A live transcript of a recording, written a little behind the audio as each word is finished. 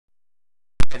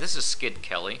Hi, this is Skid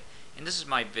Kelly, and this is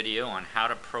my video on how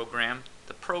to program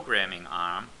the programming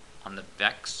arm on the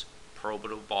VEX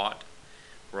Probotobot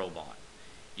robot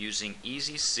using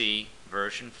EasyC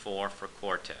version 4 for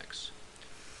Cortex.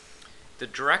 The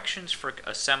directions for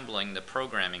assembling the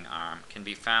programming arm can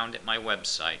be found at my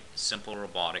website,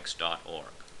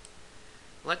 simplerobotics.org.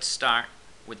 Let's start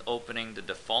with opening the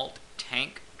default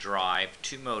tank drive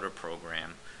 2-motor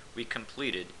program we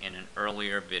completed in an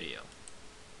earlier video.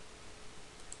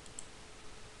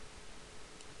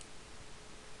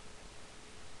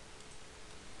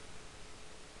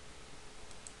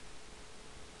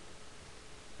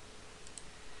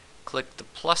 Click the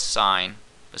plus sign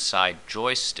beside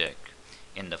joystick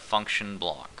in the function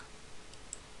block.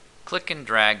 Click and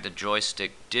drag the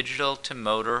joystick digital to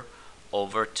motor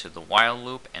over to the while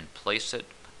loop and place it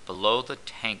below the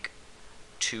tank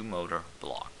 2-motor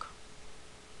block.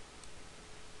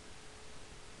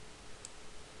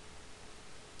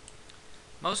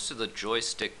 Most of the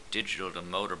joystick digital to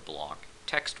motor block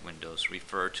text windows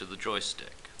refer to the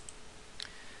joystick.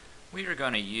 We are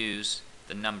going to use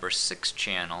the number 6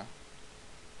 channel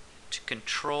to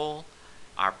control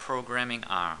our programming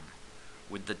arm,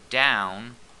 with the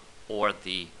down or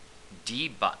the D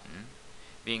button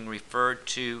being referred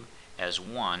to as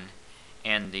 1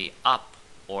 and the up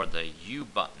or the U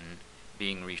button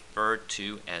being referred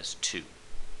to as 2.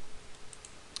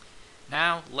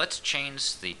 Now let's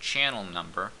change the channel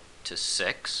number to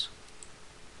 6.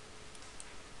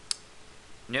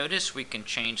 Notice we can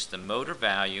change the motor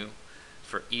value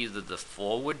for either the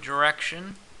forward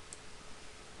direction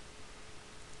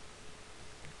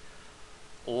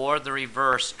or the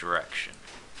reverse direction.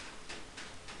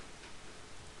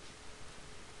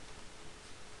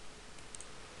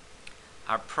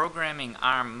 Our programming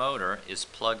arm motor is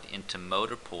plugged into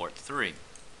motor port 3,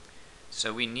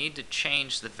 so we need to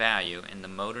change the value in the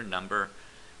motor number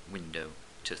window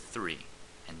to 3,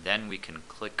 and then we can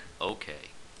click OK.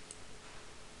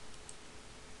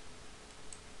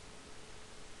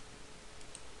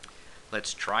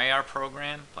 Let's try our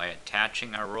program by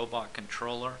attaching our robot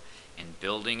controller and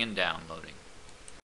building and downloading.